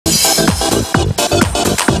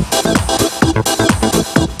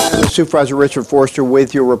Supervisor Richard Forster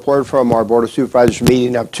with your report from our Board of Supervisors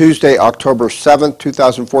meeting of Tuesday, October 7th,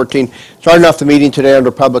 2014. Starting off the meeting today under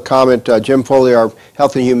public comment, Jim Foley, our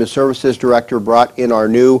Health and Human Services Director, brought in our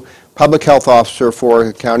new Public Health Officer for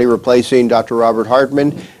the county, replacing Dr. Robert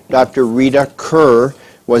Hartman. Dr. Rita Kerr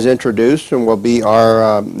was introduced and will be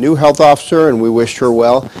our new health officer, and we wished her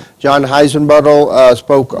well. John Heisenbuttel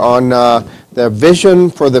spoke on the vision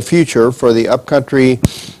for the future for the Upcountry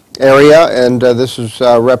area, and this is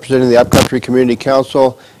representing the Upcountry Community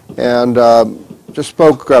Council, and just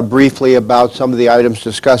spoke briefly about some of the items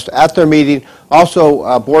discussed at their meeting.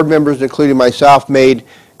 Also, board members, including myself, made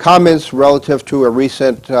comments relative to a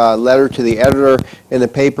recent letter to the editor in the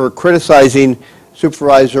paper criticizing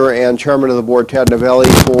Supervisor and Chairman of the Board, Ted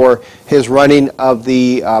Novelli, for his running of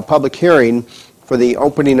the public hearing for the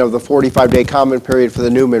opening of the 45-day comment period for the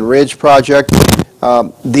Newman Ridge project.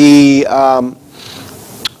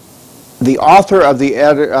 The author of the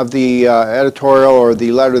editorial, or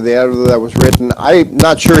the letter to the editor that was written, I'm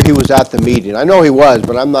not sure he was at the meeting. I know he was,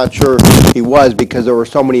 but I'm not sure he was because there were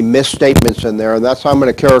so many misstatements in there, and that's how I'm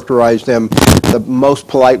going to characterize them the most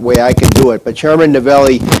polite way I can do it. But Chairman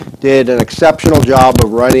Novelli did an exceptional job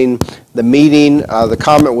of running the meeting. The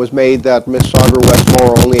comment was made that Ms. Sandra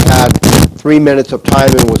Westmore only had 3 minutes of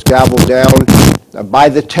time and was gavelled down. By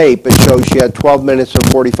the tape, it shows she had 12 minutes and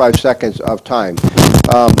 45 seconds of time.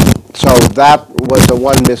 So that was the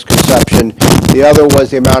one misconception. The other was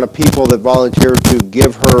the amount of people that volunteered to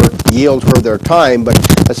yield her their time, but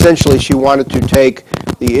essentially she wanted to take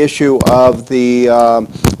the issue of the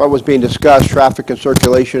what was being discussed, traffic and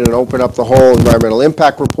circulation, and open up the whole environmental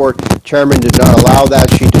impact report. Chairman did not allow that.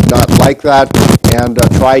 She did not like that, and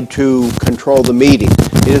tried to control the meeting.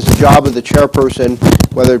 It is the job of the chairperson,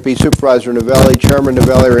 whether it be Supervisor Novelli, Chairman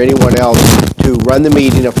Novelli, or anyone else, to run the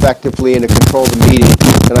meeting effectively and to control the meeting,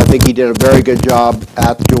 and I think he did a very good job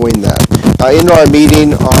at doing that. In our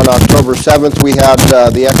meeting on October 7th, we had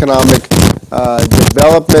the economic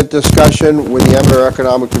development discussion with the Amador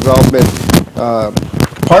Economic Development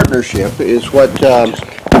Partnership is what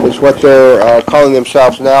they're calling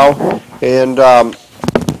themselves now, and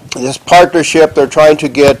this partnership, they're trying to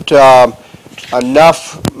get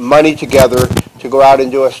enough money together to go out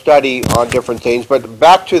and do a study on different things. But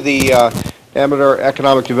back to the Amador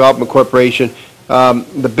Economic Development Corporation,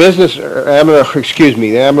 the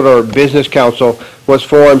Amador Business Council was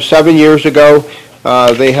formed 7 years ago.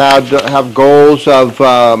 They have goals of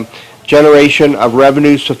generation of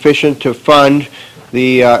revenue sufficient to fund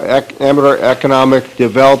the Amador Economic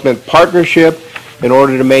Development Partnership in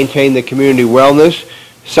order to maintain the community wellness.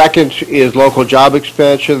 Second is local job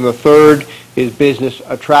expansion. The third is business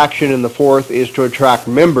attraction, and the fourth is to attract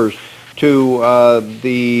members to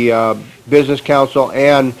the Business Council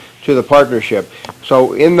and to the partnership.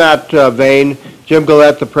 So in that vein, Jim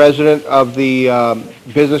Gillette, the president of the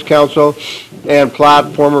Business Council, and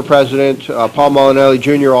Platt, former president, Paul Molinelli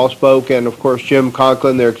Jr. all spoke, and of course Jim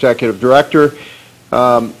Conklin, their executive director.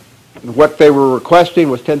 What they were requesting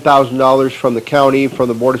was $10,000 from the county, from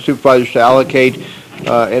the Board of Supervisors to allocate.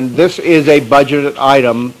 And this is a budgeted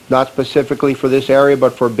item, not specifically for this area,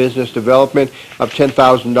 but for business development, of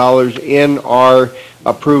 $10,000 in our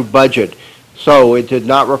approved budget. So it did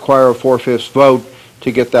not require a 4/5 vote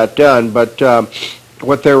to get that done, but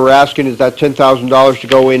what they were asking is that $10,000 to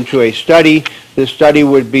go into a study. This study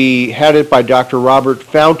would be headed by Dr. Robert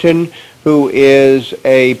Fountain, who is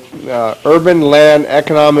a urban land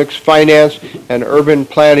economics, finance, and urban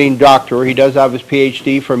planning doctor. He does have his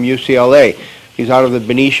PhD from UCLA. He's out of the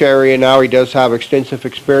Benicia area now. He does have extensive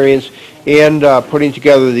experience in putting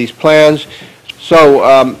together these plans.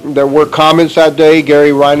 So there were comments that day.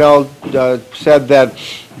 Gary Reinald said that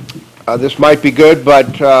this might be good, but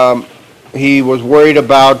he was worried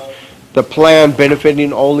about the plan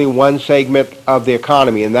benefiting only one segment of the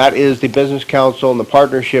economy, and that is the Business Council and the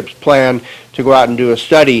partnership's plan to go out and do a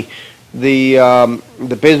study. The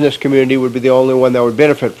business community would be the only one that would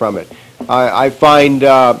benefit from it. I find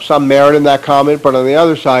some merit in that comment, but on the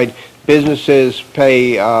other side, businesses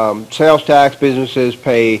pay sales tax, businesses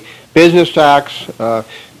pay business tax,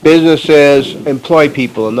 businesses employ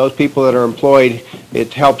people, and those people that are employed,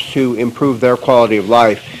 it helps to improve their quality of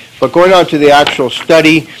life. But going on to the actual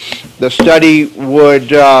study, the study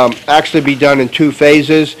would actually be done in 2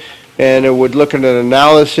 phases, and it would look at an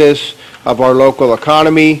analysis of our local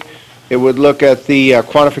economy. It would look at the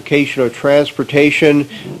quantification of transportation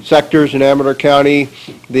sectors in Amador County.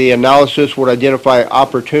 The analysis would identify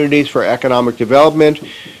opportunities for economic development,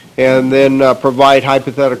 and then provide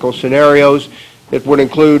hypothetical scenarios. It would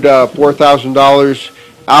include $4,000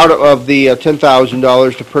 out of the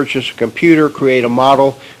 $10,000 to purchase a computer, create a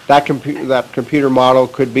model. That computer model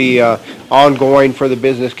could be ongoing for the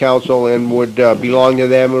Business Council and would belong to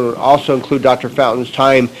them. It would also include Dr. Fountain's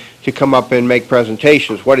time to come up and make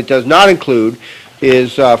presentations. What it does not include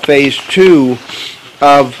is phase 2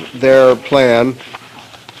 of their plan,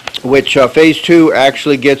 which phase 2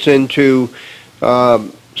 actually gets into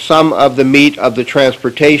some of the meat of the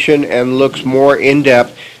transportation and looks more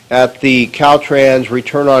in-depth at the Caltrans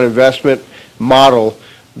return on investment model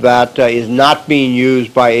that is not being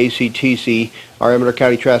used by ACTC, our Amador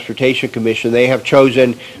County Transportation Commission. They have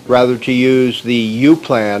chosen rather to use the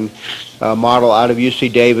U-Plan model out of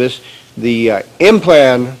UC Davis. The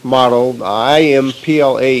M-Plan model,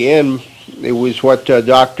 IMPLAN, it was what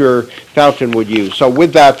Dr. Fountain would use. So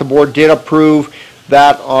with that, the board did approve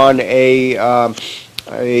that on a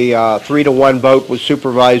 3-to-1 vote with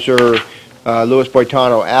Supervisor Louis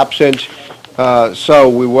Boitano absent. So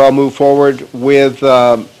we will move forward with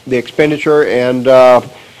the expenditure, and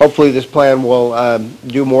hopefully this plan will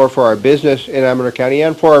do more for our business in Amador County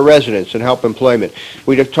and for our residents and help employment.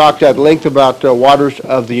 We have talked at length about waters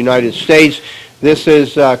of the United States. This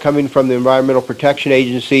is coming from the Environmental Protection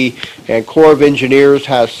Agency, and Corps of Engineers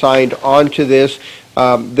has signed on to this.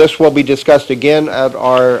 This will be discussed again at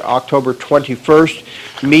our October 21st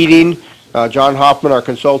meeting. John Hoffman, our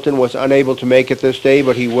consultant, was unable to make it this day,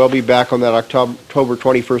 but he will be back on that October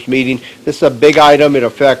 21st meeting. This is a big item. It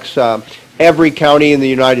affects every county in the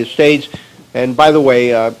United States. And by the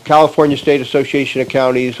way, California State Association of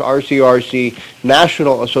Counties, RCRC,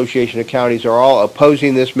 National Association of Counties are all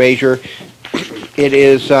opposing this measure. It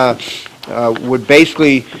is would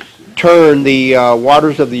basically turn the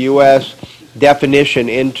waters of the U.S. definition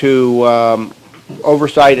into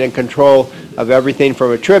oversight and control of everything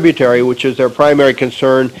from a tributary, which is their primary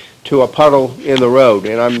concern, to a puddle in the road.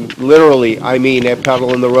 And I mean a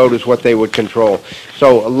puddle in the road is what they would control.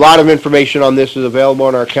 So a lot of information on this is available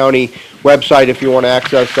on our county website if you want to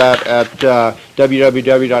access that at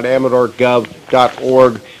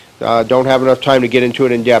www.amadorgov.org. Don't have enough time to get into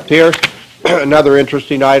it in depth here. Another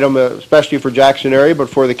interesting item, especially for Jackson area, but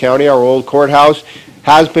for the county, our old courthouse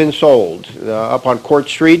has been sold up on Court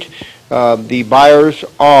Street. The buyers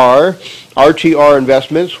are RTR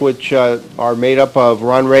Investments, which are made up of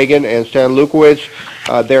Ron Reagan and Stan Lukowitz.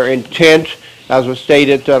 Their intent, as was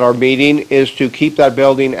stated at our meeting, is to keep that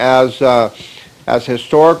building as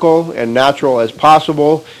historical and natural as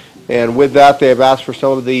possible. And with that, they have asked for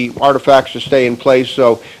some of the artifacts to stay in place.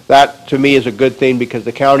 So that, to me, is a good thing because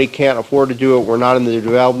the county can't afford to do it. We're not in the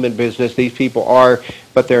development business. These people are,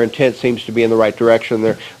 but their intent seems to be in the right direction.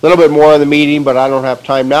 They're a little bit more on the meeting, but I don't have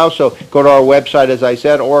time now. So go to our website, as I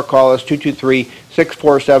said, or call us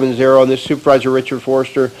 223-6470. And this is Supervisor Richard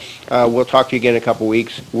Forster. We'll talk to you again in a couple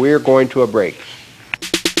weeks. We're going to a break.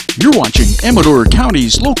 You're watching Amador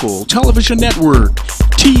County's local television network,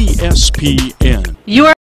 TSPN.